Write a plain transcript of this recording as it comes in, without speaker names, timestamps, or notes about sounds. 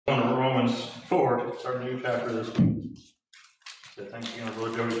Romans 4 to start a new chapter this week. So thanks again to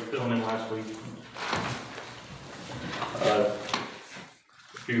Brother Jody for filling in last week.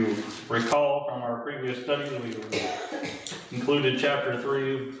 If you recall from our previous studies, we included chapter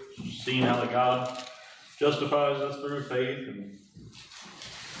 3, seeing how that God justifies us through faith, and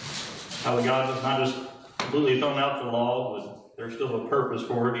how that God does not just completely thrown out the law, but there's still a purpose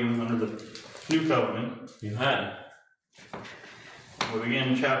for it, even under the new covenant. Amen. We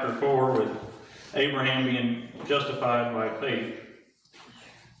begin chapter 4 with Abraham being justified by faith.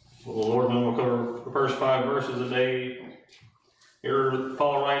 Well, the Lord will cover the first 5 verses a day. Here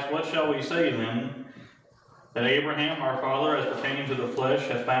Paul writes, "What shall we say then? That Abraham our father, as pertaining to the flesh,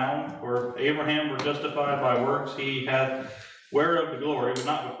 hath found? For if Abraham were justified by works, he hath whereof the glory, but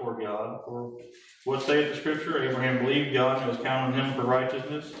not before God. For what saith the Scripture? Abraham believed God, and it was counted him for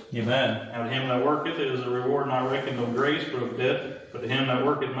righteousness. Amen. Now to him that worketh it is a reward not reckoned of grace, but of debt. But to him that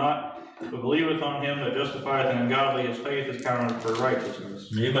worketh not, but believeth on him that justifieth the ungodly, his faith is counted for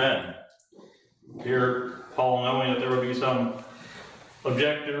righteousness." Amen. Here, Paul, knowing that there would be some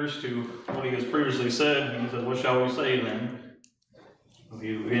objectors to what he has previously said, he says, "What shall we say then?"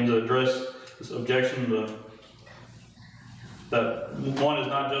 He begins to address this objection that one is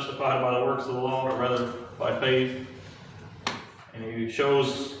not justified by the works of the law, but rather by faith. And he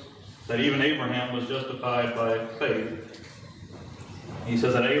shows that even Abraham was justified by faith. He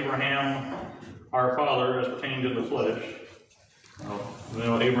says that Abraham, our father, as pertaining to the flesh.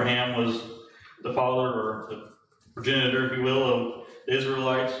 Abraham was the father, or the progenitor, if you will, of the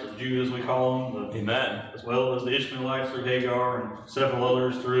Israelites, or Jews as we call them. Amen. As well as the Ishmaelites through Hagar, and several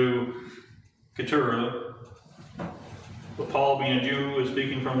others through Keturah. But Paul, being a Jew, is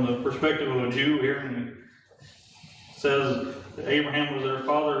speaking from the perspective of a Jew here, and he says that Abraham was their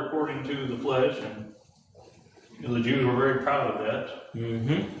father according to the flesh, and the Jews were very proud of that.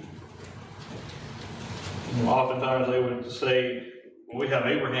 Mm-hmm. Oftentimes they would say, well, we have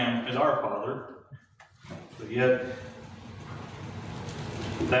Abraham as our father, but yet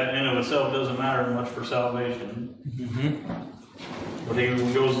that in and of itself doesn't matter much for salvation. Mm-hmm. But he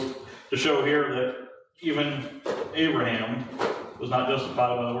goes to show here that even Abraham was not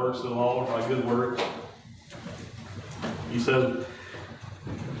justified by the works of the law, or by good works. He says,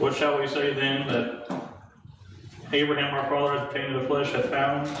 "What shall we say then, that Abraham our father, as pertaining to the flesh, hath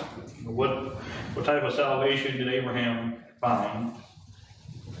found?" What type of salvation did Abraham find?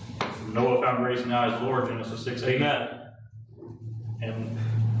 Noah found grace in the eyes of the Lord, Genesis 6:8. Amen. And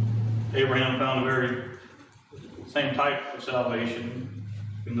Abraham found the very same type of salvation,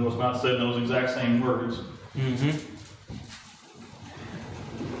 even though it's not said in those exact same words. Mm-hmm.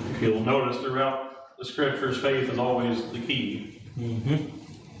 If you'll notice throughout the Scriptures, faith is always the key.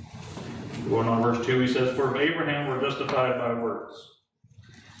 Mm-hmm. Going on verse 2, he says, "For if Abraham were justified by works,"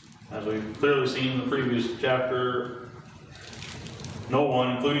 as we've clearly seen in the previous chapter, no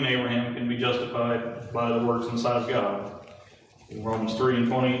one, including Abraham, can be justified by the works in the sight of God. In Romans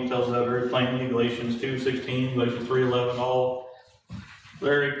 3:20 tells that very plainly. Galatians 2:16, Galatians 3:11, all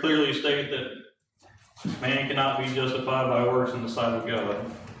very clearly state that man cannot be justified by works in the sight of God.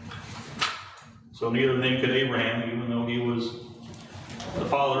 So neither then could Abraham, even though he was the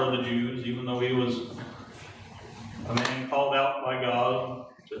father of the Jews, even though he was a man called out by God,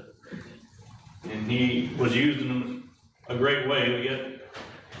 and he was used in a great way, but yet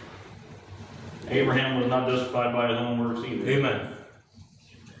Abraham was not justified by his own works either. Amen.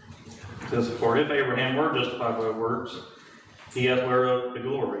 It says, "For if Abraham were justified by works, he hath whereof the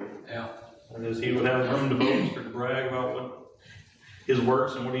glory." Yeah. That is, he would have room to boast or to brag about what his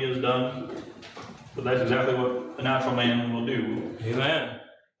works and what he has done. But that's exactly what the natural man will do. Amen.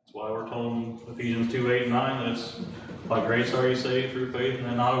 That's why we're told in Ephesians 2:8-9 that it's by grace are you saved through faith and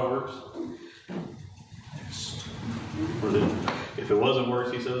then not of works. For if it wasn't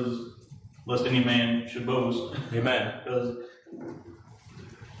works, he says, lest any man should boast. Amen. Because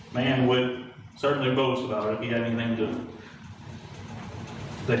man would certainly boast about it if he had anything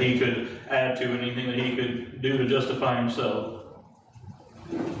that he could add to, anything that he could do to justify himself.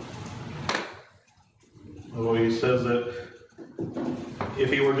 Well, he says that if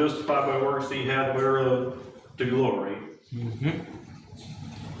he were justified by works, he had whereof to glory,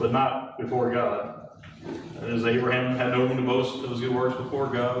 but not before God. That is, Abraham had no room to boast of his good works before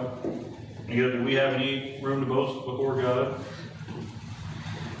God. Neither do we have any room to boast before God.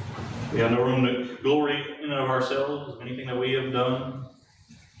 We have no room to glory in and of ourselves, anything that we have done.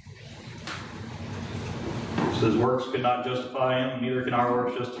 It says works could not justify him, neither can our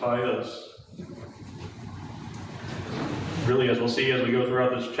works justify us. Really, as we'll see as we go throughout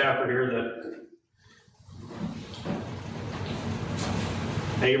this chapter here, that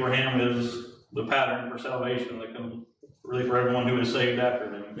Abraham is the pattern for salvation that comes really for everyone who is saved after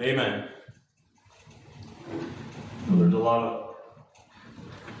them. Amen. So there's a lot of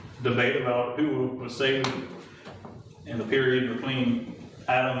debate about who was saved in the period between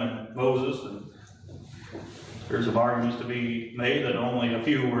Adam and Moses, and there's some arguments to be made that only a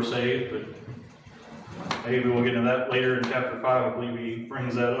few were saved, but maybe we'll get into that later in chapter 5. I believe he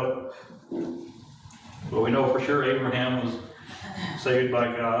brings that up. But we know for sure Abraham was saved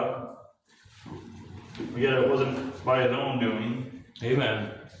by God, yet it wasn't by his own doing.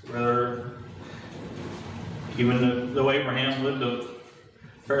 Amen. Rather, even though Abraham lived a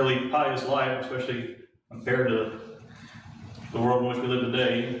fairly pious life, especially compared to the world in which we live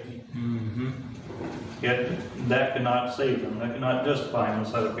today, yet that could not save him. That could not justify him in the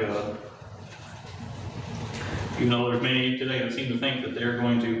sight of God. Even though there's many today that seem to think that they're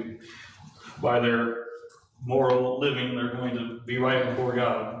going to, by their moral living, they're going to be right before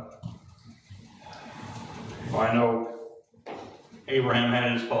God. Well, I know Abraham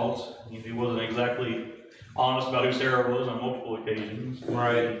had his faults. He wasn't exactly honest about who Sarah was on multiple occasions.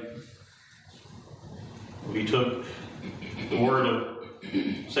 Right. He took the word of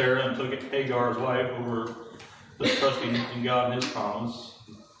Sarah and took Hagar's wife over just trusting in God and his promise.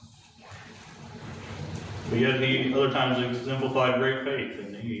 But yet he other times exemplified great faith,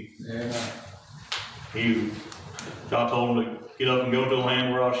 and God told him to get up and go to the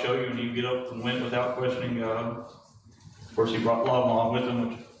land where I'll show you, and he get up and went without questioning God. Of course, he brought Lot along with him,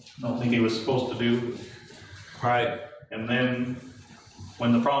 which I don't think he was supposed to do. Right. And then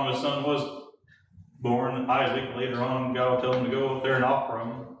when the promised son was born, Isaac, later on, God would tell him to go up there and offer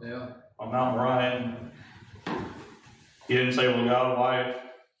him on Mount Moriah. He didn't say, well, God, why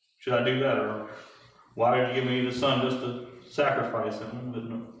should I do that? Or why did you give me the son just to sacrifice him? But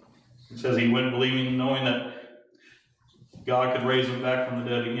it says he went believing, knowing that God could raise him back from the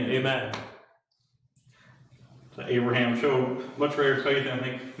dead again. Amen. So Abraham showed much greater faith than I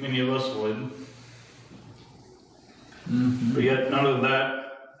think many of us would. But yet none of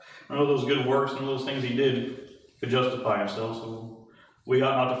those good works, none of those things he did could justify himself. So we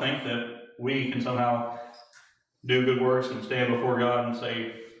ought not to think that we can somehow do good works and stand before God and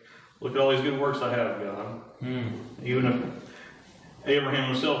say, look at all these good works I have, God. Even if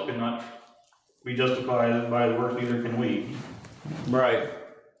Abraham himself could not be justified by the works, neither can we. Right.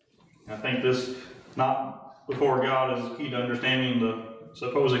 I think this, not before God, is key to understanding the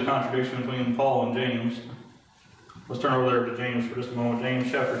supposed contradiction between Paul and James. Let's turn over there to James for just a moment. James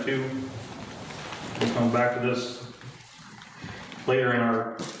chapter 2. We'll come back to this later in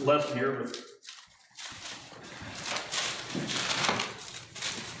our lesson here, but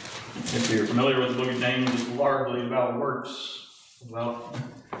if you're familiar with the book of James, it's largely about works, about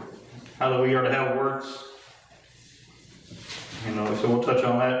how that we are to have works. So we'll touch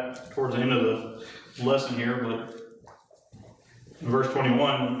on that towards the end of the lesson here, but in verse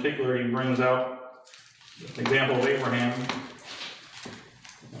 21 in particular, he brings out the example of Abraham.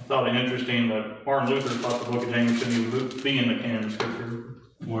 I thought it interesting that Martin Luther thought the book of James shouldn't even be in the canon of Scripture.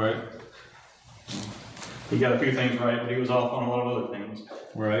 Right. He got a few things right, but he was off on a lot of other things.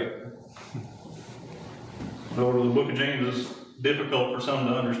 Right. So the book of James is difficult for some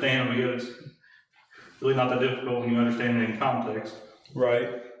to understand, but yet it's really not that difficult when you understand it in context.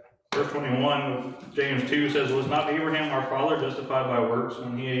 Right. Verse 21 of James 2 says, was not Abraham our father justified by works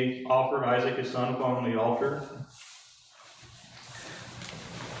when he offered Isaac his son upon the altar?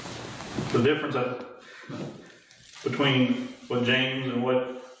 The difference between what James and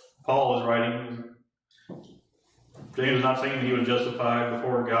what Paul is writing, James is not saying that he was justified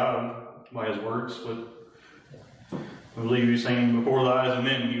before God by his works, but I believe he's saying before the eyes of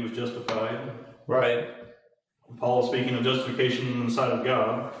men he was justified. Right. Paul is speaking of justification in the sight of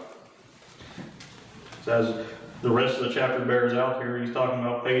God. So as the rest of the chapter bears out here, he's talking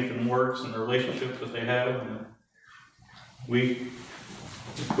about faith and works and the relationships that they have. And we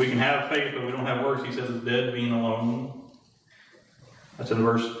can have faith, but we don't have works. He says it's dead being alone. That's in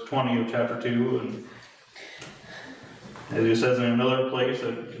verse 20 of chapter 2. And as he says in another place,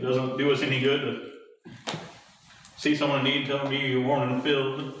 that it doesn't do us any good to see someone in need, tell them you're warm and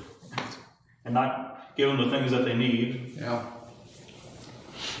filled, and not give them the things that they need. Yeah.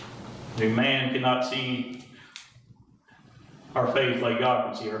 A man cannot see our faith like God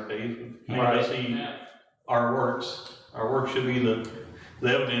can see our faith. Man can see our works. Our works should be the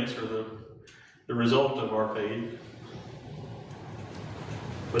evidence or the result of our faith.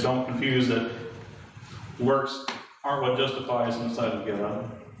 But don't confuse that works aren't what justifies in the sight of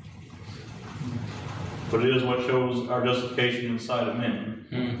God. But it is what shows our justification in the sight of men.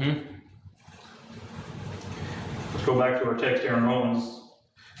 Let's go back to our text here in Romans.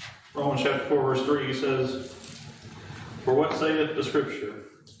 Romans chapter 4, verse 3, he says, "For what saith the Scripture?"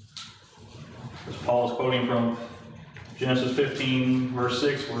 As Paul is quoting from Genesis 15, verse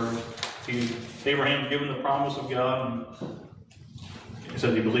 6, where Abraham's given the promise of God, and he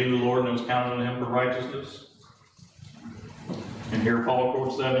said he believed the Lord and it was counted on him for righteousness. And here Paul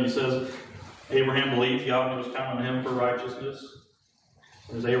quotes that, and he says, Abraham believed God and it was counted on him for righteousness.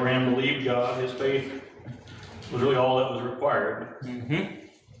 As Abraham believed God, his faith was really all that was required.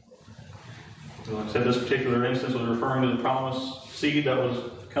 So like I said, this particular instance was referring to the promised seed that was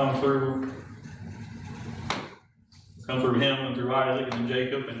come through him and through Isaac and then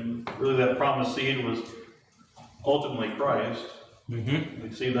Jacob, and really that promised seed was ultimately Christ.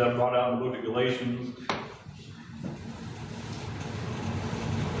 We see that brought out in the book of Galatians.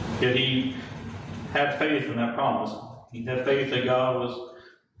 Yet he had faith in that promise. He had faith that God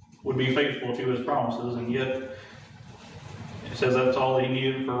would be faithful to his promises, and yet it says that's all he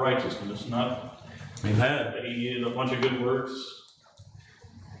needed for righteousness, not that he needed a bunch of good works.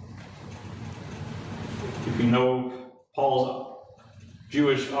 If you know Paul's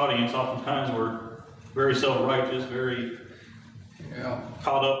Jewish audience, oftentimes were very self-righteous, very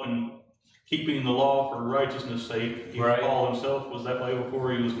caught up in keeping the law for righteousness' sake. Even Paul himself was that way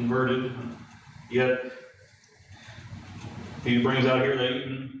before he was converted. Yet he brings out here that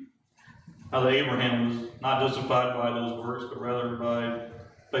even how that Abraham was not justified by those works, but rather by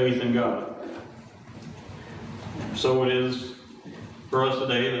faith in God. So it is for us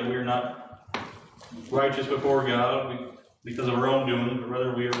today that we are not righteous before God because of our own doing, but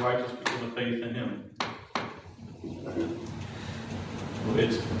rather we are righteous because of faith in him.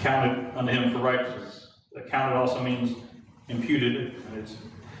 It's counted unto him for righteousness. Counted also means imputed, and it's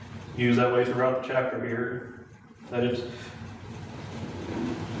used that way throughout the chapter here. That is,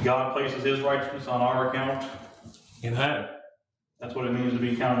 God places his righteousness on our account. Amen. That's what it means to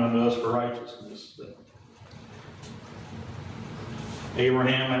be counted unto us for righteousness.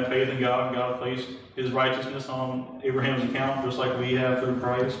 Abraham had faith in God, and God placed his righteousness on Abraham's account, just like we have through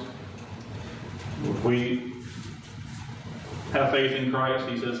Christ. If we have faith in Christ,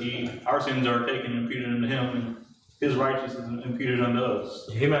 he says our sins are taken and imputed unto him, and his righteousness is imputed unto us.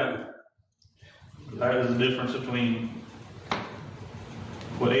 Amen. That is the difference between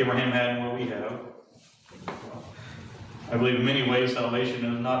what Abraham had and what we have. I believe in many ways salvation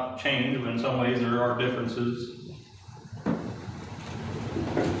has not changed, but in some ways there are differences.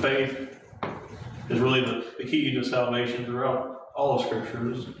 Faith is really the key to salvation throughout all of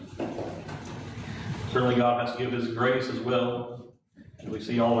Scriptures. Certainly God has to give his grace as well. And we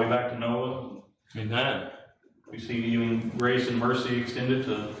see all the way back to Noah. Amen. We see even grace and mercy extended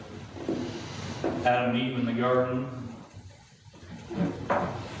to Adam and Eve in the garden.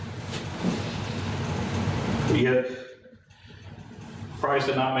 But yet, Christ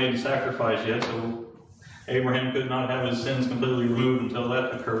had not made the sacrifice yet, so Abraham could not have his sins completely removed until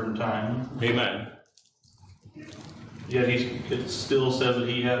that occurred in time. Amen. Yet it still says that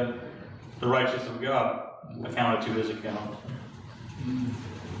he had the righteousness of God accounted to his account.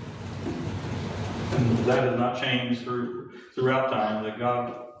 And that has not changed throughout time, that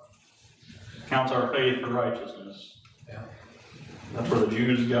God counts our faith for righteousness. That's where the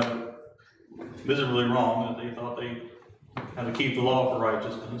Jews got it miserably wrong, that they thought they had to keep the law for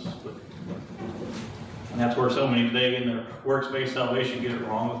righteousness. And that's where so many today in their works-based salvation get it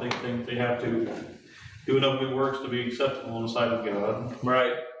wrong, that they think they have to do enough good works to be acceptable in the sight of God.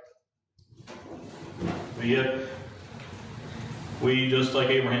 Right. But yet, we, just like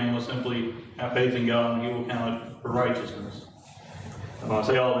Abraham, will simply have faith in God and he will count it for righteousness. And when I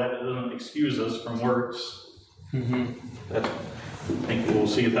say all that, it doesn't excuse us from works. I think we'll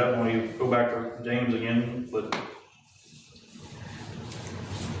see that when we go back to James again. But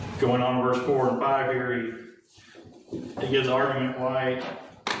going on to verse 4 and 5 here, he gives an argument why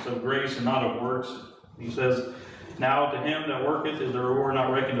it's of grace and not of works. He says, "Now to him that worketh is the reward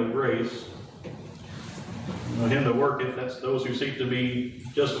not reckoned of grace." Him that worketh, that's those who seek to be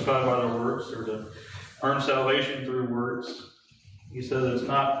justified by their works or to earn salvation through works. He says it's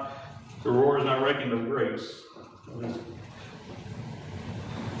not, the reward is not reckoned of grace.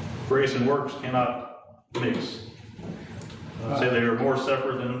 Grace and works cannot mix. I'd say they are more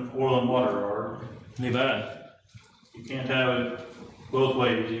separate than oil and water are. Amen. You can't have it both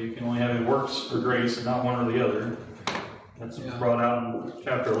ways. You can only have it works for grace and not one or the other. That's brought out in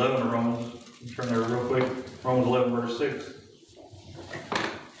chapter 11 of Romans. Turn there real quick. Romans 11, verse 6.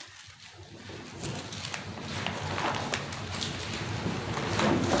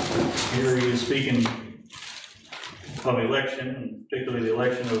 Here he is speaking of election, and particularly the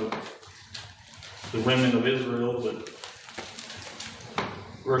election of the remnant of Israel. But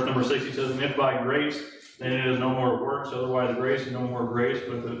verse number 6, he says, "And if by grace, then it is no more works, otherwise grace is no more grace,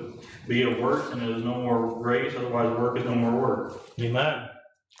 but if it be of works, and it is no more grace, otherwise work is no more work." Amen.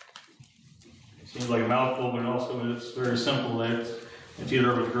 It seems like a mouthful, but also it's very simple that it's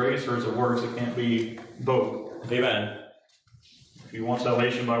either of His grace or it's of works. It can't be both. Amen. If you want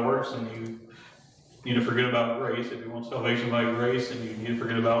salvation by works, then you need to forget about grace. If you want salvation by grace, then you need to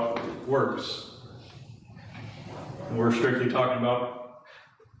forget about works. And we're strictly talking about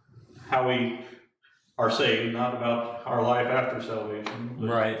how we are saved, not about our life after salvation.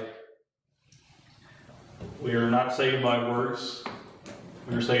 Right. We are not saved by works.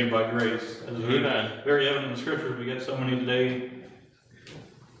 We are saved by grace. As very evident in Scripture, we get so many today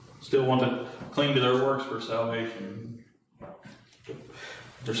still want to cling to their works for salvation.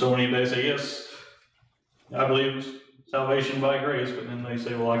 There's so many today say, "Yes, I believe salvation by grace," but then they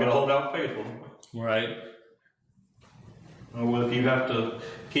say, "Well, I got to hold out faithful." Right. Well, if you have to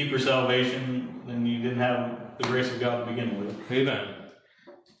keep your salvation, then you didn't have the grace of God to begin with. Amen.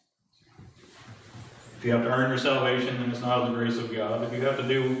 If you have to earn your salvation, then it's not of the grace of God. If you have to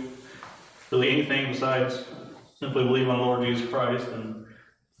do really anything besides simply believe on the Lord Jesus Christ, then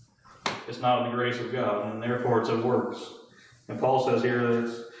it's not of the grace of God, and therefore it's of works. And Paul says here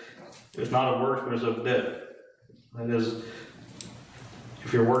that it's not of works, but it's of debt. That is,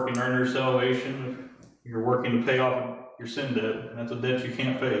 if you're working to earn your salvation, you're working to pay off your sin debt, and that's a debt you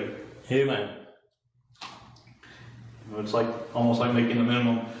can't pay. Amen. It's like almost like making the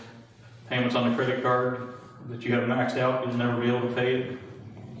minimum payments on a credit card that you have maxed out, you'll never be able to pay it.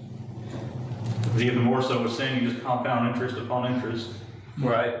 But even more so with sin, you just compound interest upon interest.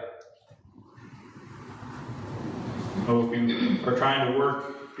 Right. So if you are trying to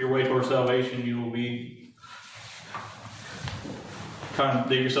work your way towards salvation, you will be trying to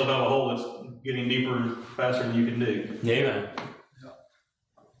dig yourself out of a hole that's getting deeper faster than you can dig. Amen.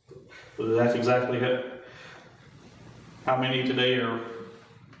 But that's exactly how many today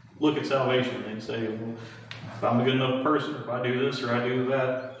look at salvation and say, "Well, if I'm a good enough person, if I do this or I do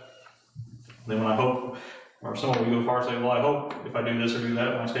that," then when I hope, or some of you go far and say, "Well, I hope if I do this or do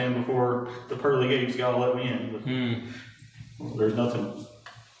that, when I stand before the pearly gates, God will let me in." But well, there's nothing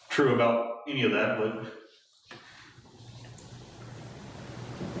true about any of that, but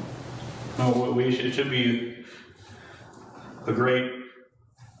no, it should be a great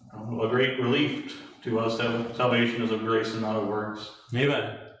relief to us that salvation is of grace and not of works.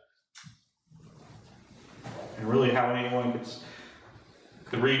 Amen. And really, how anyone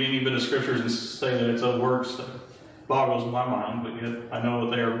could read any bit of scriptures and say that it's of works boggles my mind, but yet I know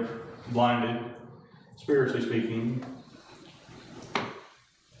that they are blinded, spiritually speaking.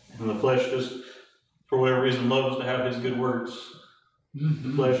 And the flesh just, for whatever reason, loves to have his good works.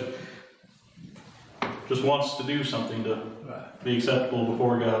 The flesh just wants to do something to be acceptable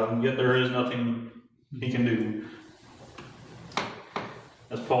before God, and yet there is nothing he can do.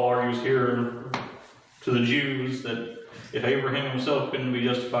 As Paul argues here to the Jews, that if Abraham himself couldn't be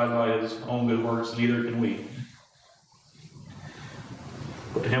justified by his own good works, neither can we.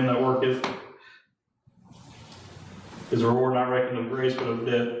 But to him that worketh is a reward not reckoned of grace, but of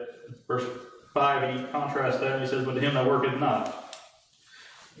debt. Verse 5, he contrasts that, and he says, "But to him that worketh not."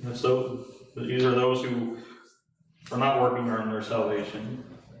 And so these are those who are not working to earn their salvation.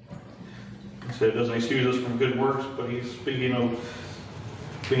 He said it doesn't excuse us from good works, but he's speaking of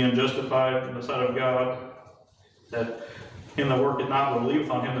being justified in the sight of God, that him that worketh not believeth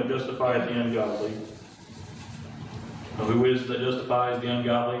on him that justifieth the ungodly. Now, who is that justifies the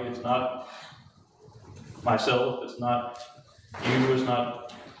ungodly? It's not myself, it's not you, it's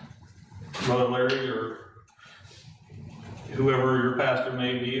not Brother Larry, or whoever your pastor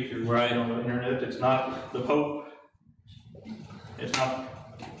may be, if you're right on the internet. It's not the Pope. It's not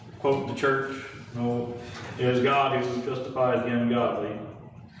Pope the church. No, it is God who justifies the ungodly.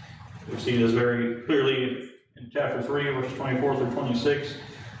 We see this very clearly in chapter 3, verses 24 through 26.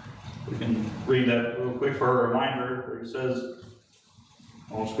 We can read that real quick for a reminder, where he says,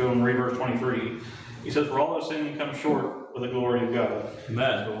 let's go and read verse 23. He says, "For all have sinned and come short of the glory of God."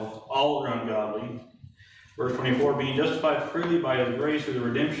 Amen. So all are ungodly. Verse 24, "Being justified freely by his grace through the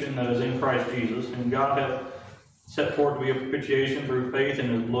redemption that is in Christ Jesus, whom God hath set forth to be a propitiation through faith in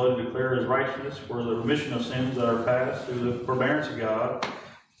his blood, to declare his righteousness for the remission of sins that are past, through the forbearance of God,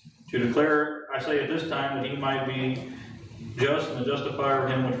 to declare, I say at this time, that he might be just and the justifier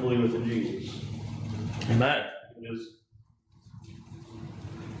of him which believeth in Jesus." Amen. It is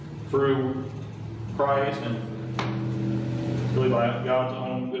through Christ and really by God's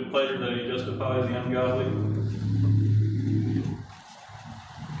own good pleasure that he justifies the ungodly.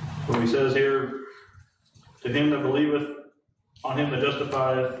 So he says here, "To him that believeth on him that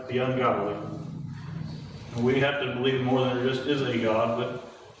justifieth the ungodly. And we have to believe more than there just is a God, but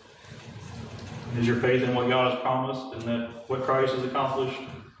is your faith in what God has promised and that what Christ has accomplished?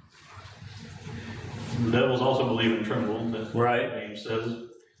 The devils also believe and tremble, that Right. James says.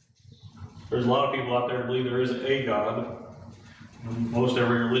 There's a lot of people out there who believe there is a God. Most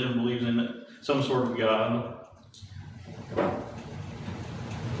every religion believes in some sort of God.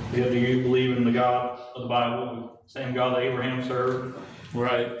 Yet do you believe in the God of the Bible, the same God that Abraham served?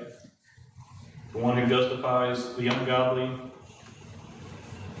 Right. The one who justifies the ungodly?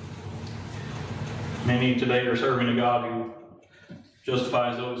 Many today are serving a God who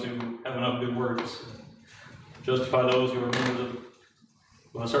justifies those who have enough good works. Justify those who are members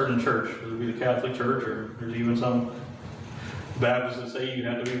of a certain church, whether it be the Catholic Church, or there's even some Baptists that say you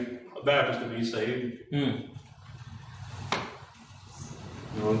have to be a Baptist to be saved. You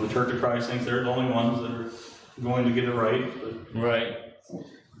know, the Church of Christ thinks they're the only ones that are going to get it right. But Right.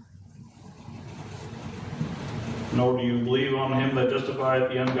 nor do you believe on him that justifieth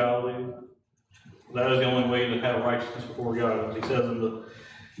the ungodly. That is the only way to have righteousness before God. As he says in the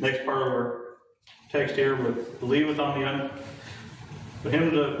next part of our text here, but believeth on but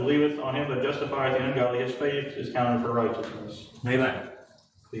him that believeth on him that justifieth the ungodly, his faith is counted for righteousness. Amen.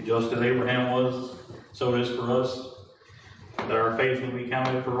 Be just as Abraham was, so it is for us, that our faith will be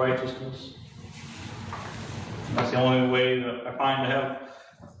counted for righteousness. That's the only way that I find to have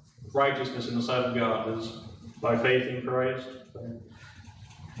righteousness in the sight of God, is by faith in Christ.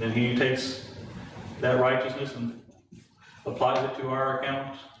 Then he takes that righteousness and applies it to our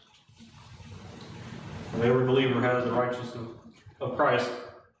account. And every believer has the righteousness of Christ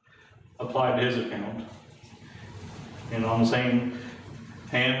applied to his account. And on the same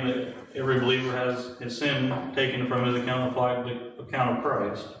hand, that every believer has his sin taken from his account applied to the account of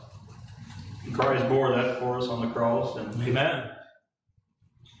Christ. And Christ bore that for us on the cross. And Amen.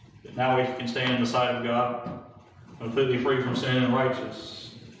 now we can stand in the sight of God completely free from sin and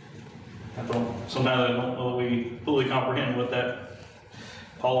righteous. Sometimes I don't know that we fully comprehend what that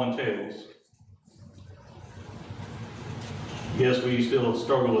all entails. Yes, we still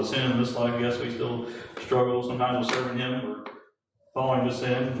struggle with sin in this life. Yes, we still struggle sometimes with serving him or falling to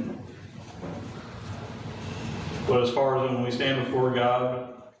sin. But as far as when we stand before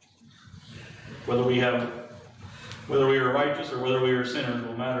God, whether we are righteous or whether we are sinners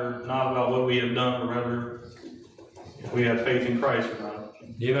will matter not about what we have done, but rather if we have faith in Christ or not.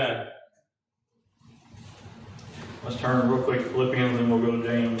 Amen. Let's turn real quick to Philippians and we'll go to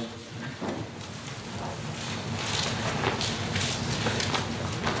James.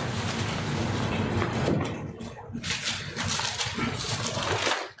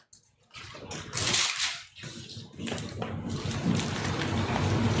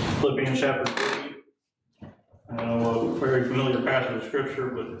 Philippians chapter 3. I know a very familiar passage of Scripture,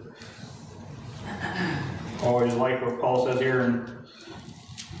 but I always like what Paul says here. And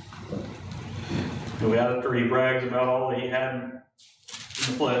after he brags about all that he had in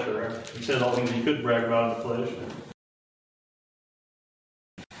the flesh, or he says all things he could brag about in the flesh.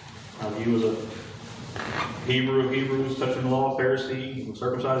 He was a Hebrew of Hebrews, touching the law, Pharisee, was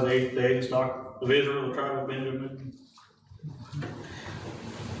circumcised the 8th day, stock of Israel, the tribe of Benjamin.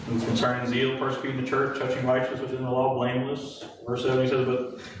 Concerning zeal, persecuting the church, touching righteousness within the law, blameless. Verse 7, he says,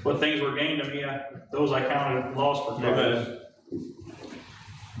 but what things were gained to me, those I counted lost for Christ.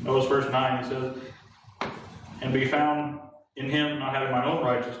 Notice verse 9, he says, and be found in him, not having my own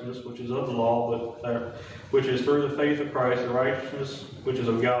righteousness, which is of the law, but which is through the faith of Christ, the righteousness which is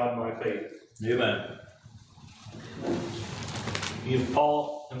of God by faith. Amen. If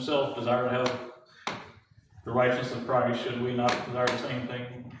Paul himself desired to have the righteousness of Christ, should we not desire the same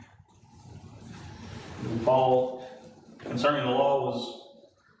thing? Paul, concerning the law, was,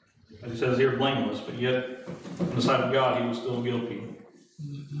 as he says here, blameless, but yet, in the sight of God, he was still guilty.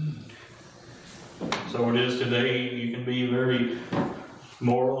 So it is today. You can be very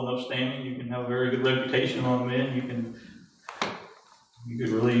moral and upstanding. You can have a very good reputation among men. You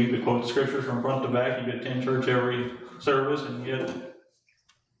could quote the scriptures from front to back. You could attend church every service, and yet,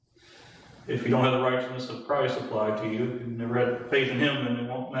 if you don't have the righteousness of Christ applied to you, you've never had faith in him, then it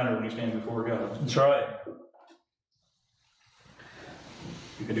won't matter when you stand before God. That's right.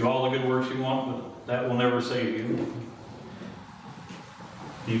 You can do all the good works you want, but that will never save you.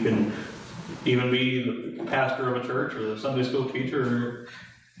 You can even be the pastor of a church or the Sunday school teacher or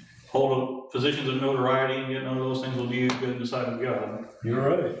hold positions of notoriety, and yet none of those things will do you good in the sight of God. You're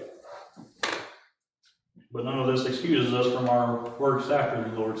right. But none of this excuses us from our works after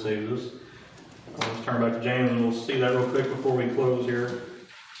the Lord saves us. Let's turn back to James and we'll see that real quick before we close here.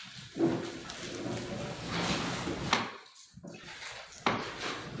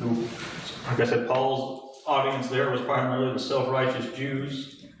 Like I said, Paul's audience there was primarily the self-righteous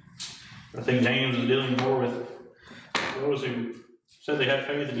Jews. I think James is dealing more with those who said they had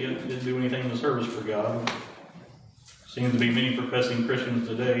faith and yet didn't do anything in the service for God. Seems to be many professing Christians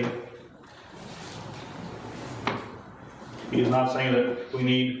today. He is not saying that we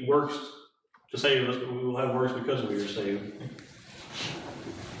need works to save us, but we will have works because we are saved.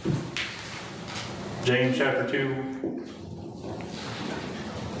 James chapter 2.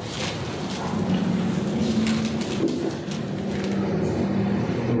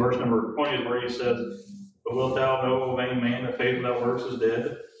 In verse number 20 is where he says, "But wilt thou know, O vain man, that faith without works is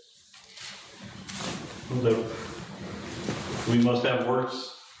dead?" So we must have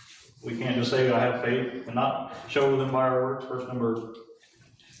works. We can't just say I have faith and not show them by our works. Verse number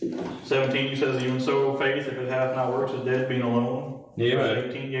 17, he says, "Even so, faith, if it hath not works, is dead, being alone." Yeah. Verse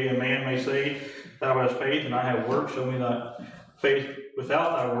 18, "Yea, a man may say, Thou hast faith, and I have works. Show me thy faith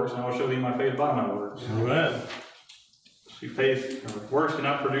without thy works, and I will show thee my faith by my works." Right. See, faith, or works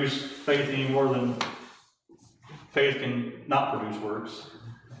cannot produce faith any more than faith can not produce works.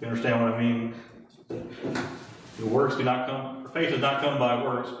 If you understand what I mean. The works do not come, faith does not come by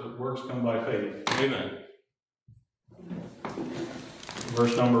works, but works come by faith. Amen.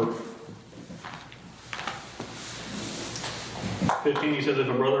 Verse number 15, he says, "If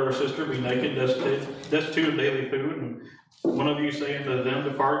a brother or sister be naked, destitute of daily food, and one of you say unto them,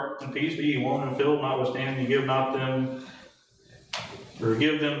 Depart in peace, be ye warmed and filled, notwithstanding, give them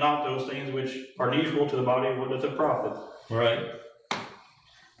not those things which are needful to the body, what doth it profit?" Right.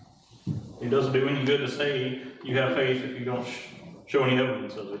 It doesn't do any good to say you have faith if you don't show any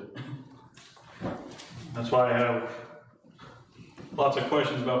evidence of it. That's why I have lots of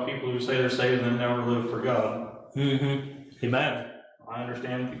questions about people who say they're saved and then never live for God. Mm-hmm. Amen. I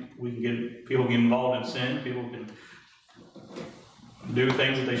understand we can get people get involved in sin. People can do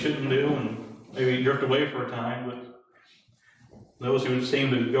things that they shouldn't do and maybe drift away for a time. But those who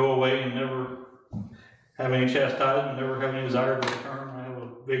seem to go away and never have any chastisement, never have any desire to return, I have a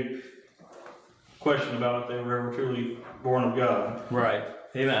big question about if they were ever truly born of God. Right.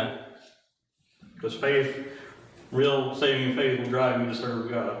 Amen. Because faith, real saving faith, will drive you to serve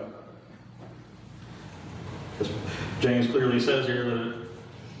God. Because James clearly says here that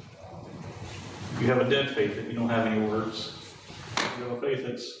you have a dead faith if you don't have any works. You have a faith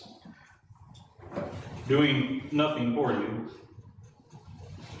that's doing nothing for you.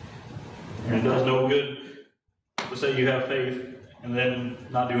 And it does no good to say you have faith and then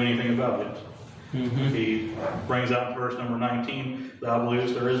not do anything about it. Mm-hmm. He brings out in verse number 19, "Thou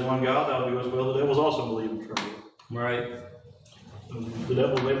believest there is one God, thou doest well. The devils also believe in trouble." Right. The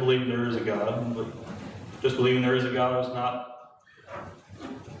devil, they believe there is a God, but just believing there is a God is not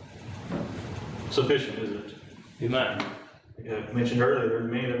sufficient, is it? Amen. I mentioned earlier, there are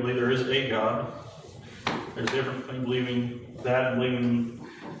many that believe there is a God. There's a difference between believing that and believing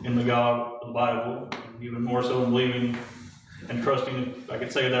in the God of the Bible, and even more so in believing and trusting, if I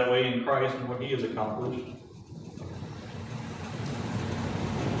could say it that way, in Christ and what He has accomplished.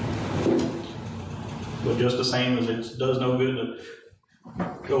 But just the same as it does no good to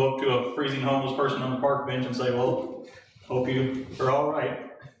go up to a freezing homeless person on the park bench and say, "Well, hope you are all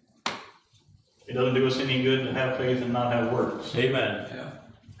right." It doesn't do us any good to have faith and not have works. Amen. Yeah.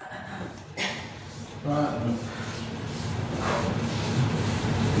 Right.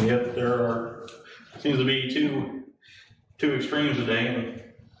 And yet there seems to be two extremes today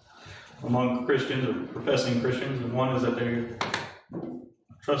among Christians or professing Christians, and one is that they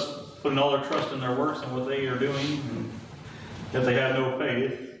putting all their trust in their works and what they are doing, and yet they have no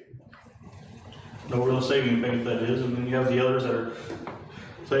faith, no real saving faith, that is. And then you have the others that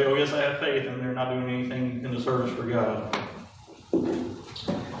say, "Oh yes, I have faith," and they're not doing anything in the service for God.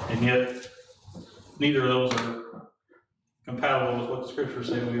 And yet neither of those are compatible with what the scriptures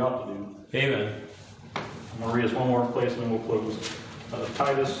say we ought to do. Amen. I'm going to read us one more place and then we'll close.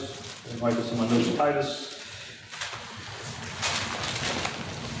 Titus, I might this in my notes. Titus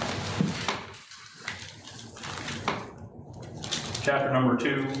chapter number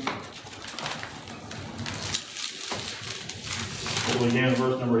 2. We'll begin in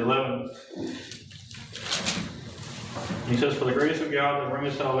verse number 11. He says, "For the grace of God that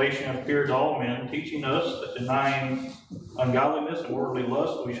bringeth salvation hath appeared to all men, teaching us that denying ungodliness and worldly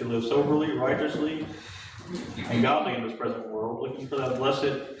lust, we should live soberly, righteously, and godly in this present world, looking for that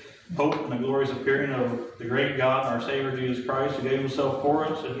blessed hope and the glorious appearing of the great God and our Savior Jesus Christ, who gave Himself for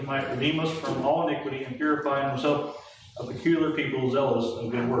us, that He might redeem us from all iniquity and purify in Himself a peculiar people zealous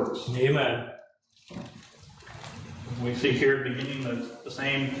of good works." Amen. We see here at the beginning that the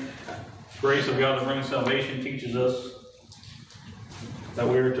same grace of God that brings salvation teaches us that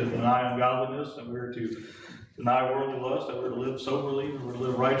we are to deny ungodliness, that we are to deny worldly lust, that we're to live soberly, we're to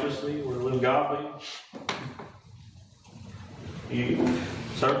live righteously, we're to live godly.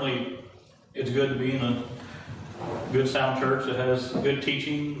 Certainly, it's good to be in a good sound church that has good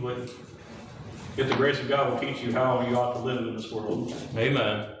teaching, but if the grace of God will teach you how you ought to live in this world.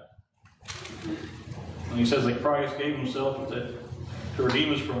 Amen. And he says that Christ gave himself to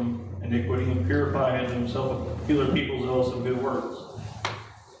redeem us from iniquity and purify himself a peculiar people zealous of good works.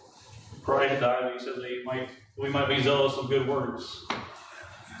 Christ died, he said that we might be zealous of good works.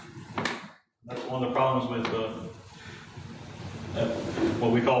 That's one of the problems with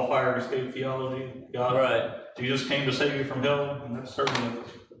what we call fire escape theology. God, Right. Jesus came to save you from hell, and that's certainly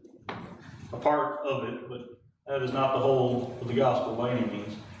a part of it, but that is not the whole of the gospel by any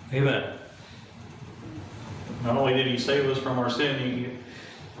means. Amen. Not only did he save us from our sin,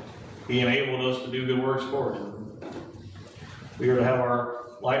 he enabled us to do good works for him. We are to have our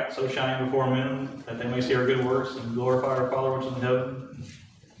light so shine before men that they may see our good works and glorify our Father which is in heaven.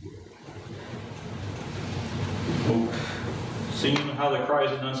 So, seeing how that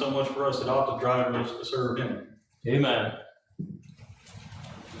Christ has done so much for us, it ought to drive us to serve him. Amen.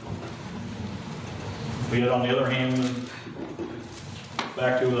 But yet, on the other hand,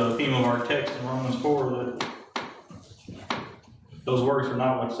 back to the theme of our text in Romans 4, that those works are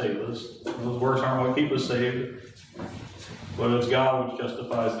not what save us. Those works aren't what keep us saved, but it's God which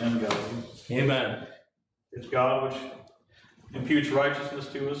justifies the ungodly. Amen. It's God which imputes righteousness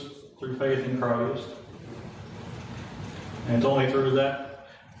to us through faith in Christ. And it's only through that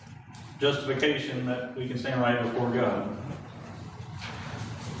justification that we can stand right before God.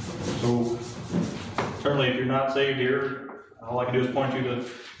 So, certainly if you're not saved here, all I can do is point you to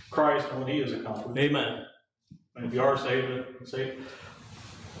Christ and what he has accomplished. Amen. And if you are saved,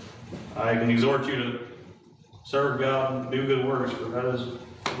 I can exhort you to serve God and do good works, for that is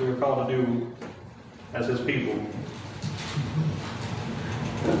what we are called to do as his people.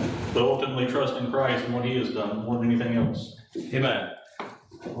 But ultimately trust in Christ and what he has done more than anything else. Amen.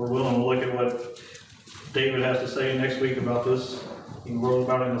 We're willing to look at what David has to say next week about this. He wrote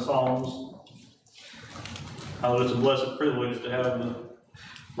about it in the Psalms, how it's a blessed privilege to have the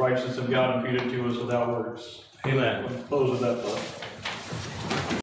righteousness of God imputed to us without works. Amen. We'll close with that thought.